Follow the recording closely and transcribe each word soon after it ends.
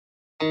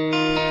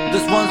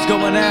This one's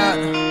going out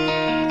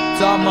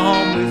to all my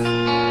homies,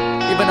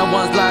 even the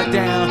ones locked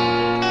down.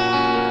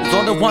 There's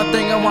only one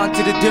thing I want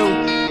you to do,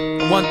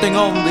 and one thing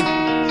only.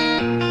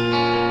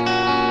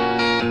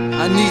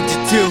 I need you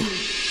to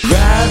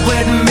ride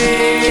with me.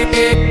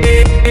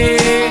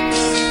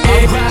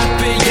 I'll ride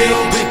for you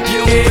if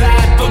you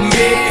ride for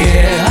me.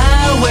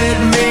 Ride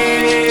with me.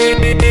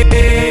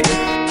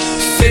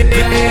 Sit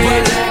back,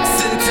 relax,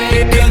 and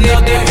take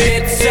another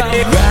hit. So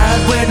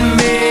ride with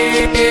me.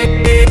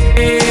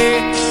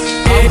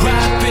 I'll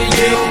ride for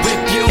you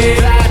if you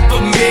ride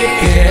for me.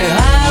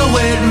 Ride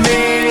with me.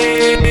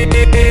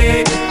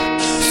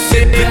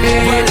 Sit back,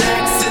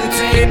 relax, and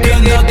take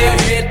another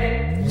hit.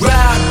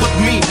 Ride with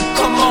me,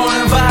 come on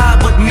and ride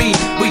with me.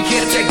 We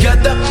here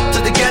together, so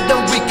together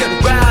we can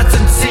rise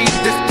and see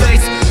this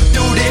place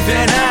through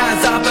different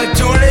eyes.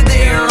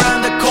 Opportunity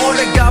around the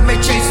corner got me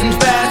chasing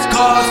fast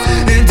cars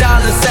and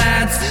dollar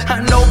signs. I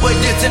know it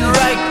isn't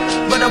right,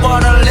 but I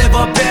wanna live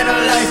a better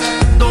life.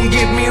 Don't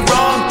get me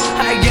wrong,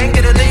 I ain't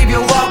gonna leave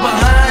you all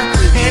behind.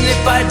 And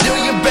if I do,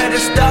 you better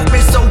stop me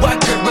so I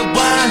can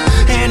rewind.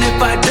 And if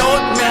I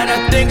don't, man,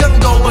 I think I'm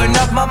going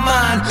up my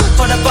mind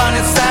for the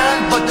final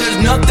sign, but there's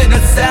nothing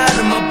inside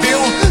of my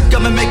view.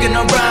 Got me making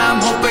a rhyme,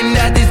 hoping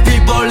that these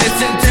people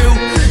listen to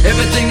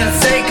everything I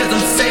say, cause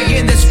I'm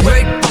saying this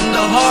straight from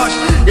the heart.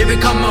 If it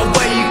come my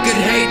way, you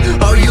could hate,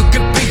 or you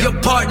could be a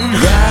part and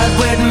ride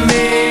with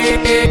me.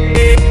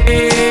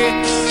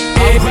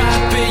 I'll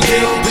ride for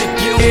you if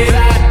you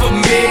ride for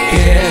me.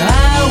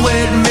 Ride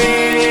with me.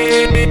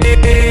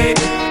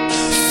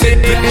 Sit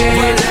back,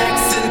 relax,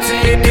 and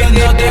take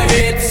another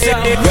hit. So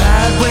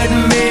ride with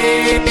me.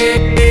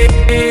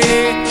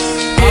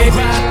 I'll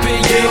ride for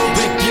you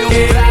if you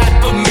ride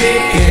for me.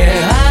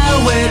 Ride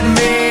with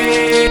me.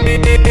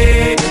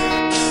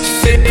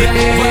 Sit back,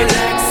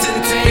 relax,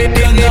 and take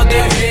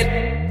another hit.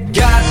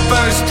 God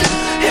first,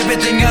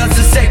 everything else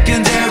is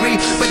secondary.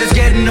 But it's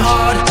getting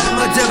hard,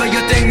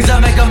 material things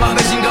are making my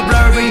vision go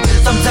blurry.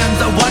 Sometimes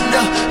I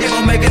wonder if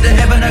I'll make it to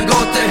heaven or go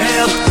to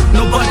hell.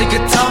 Nobody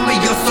can tell me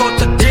your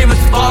sorts of demons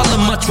follow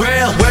my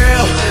trail.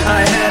 Well,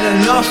 I had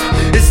enough,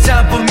 it's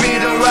time for me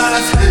to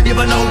rise.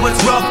 Even though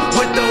it's rough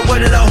with the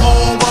weight of the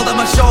whole world on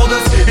my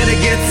shoulders, and it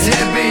gets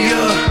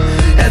heavier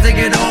as I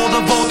get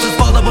older. Vultures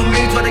follow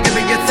me, try to give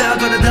me a sound,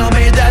 try to tell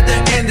me that the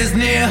end is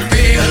near.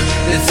 Fear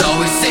is all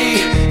we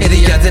see in the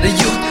eyes of the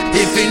youth.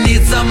 If you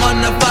need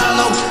someone to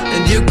follow,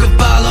 then you can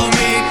follow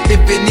me.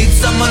 If you need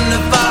someone to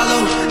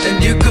follow,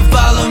 then you can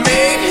follow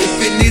me. If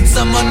you need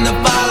someone to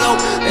follow,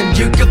 then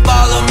you can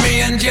follow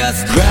me and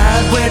just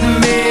ride with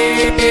me.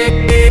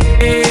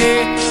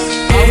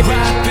 I'll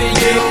ride for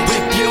you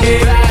if you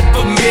ride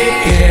for me.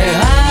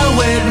 Ride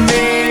with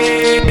me.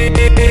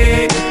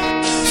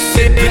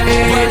 Sit back,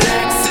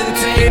 relax, and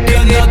take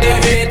another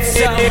hit.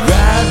 So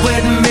ride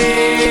with me.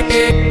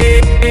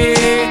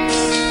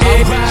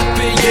 I'll ride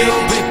for you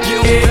if you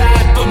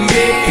ride for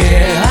me.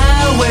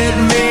 Ride with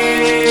me.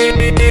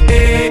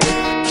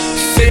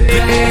 Sit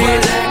back,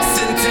 relax,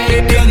 and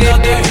take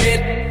another hit.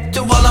 To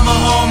all of my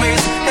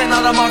homies and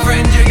all of my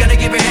friends, you gotta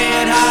keep your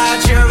head high.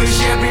 Cherish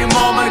every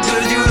moment,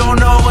 cause you don't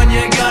know when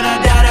you're gonna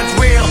die. That's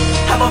real,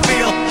 how I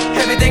feel.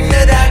 Everything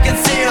that I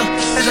conceal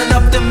is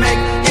enough to make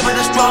even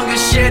the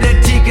strongest shit a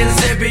T can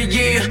every year.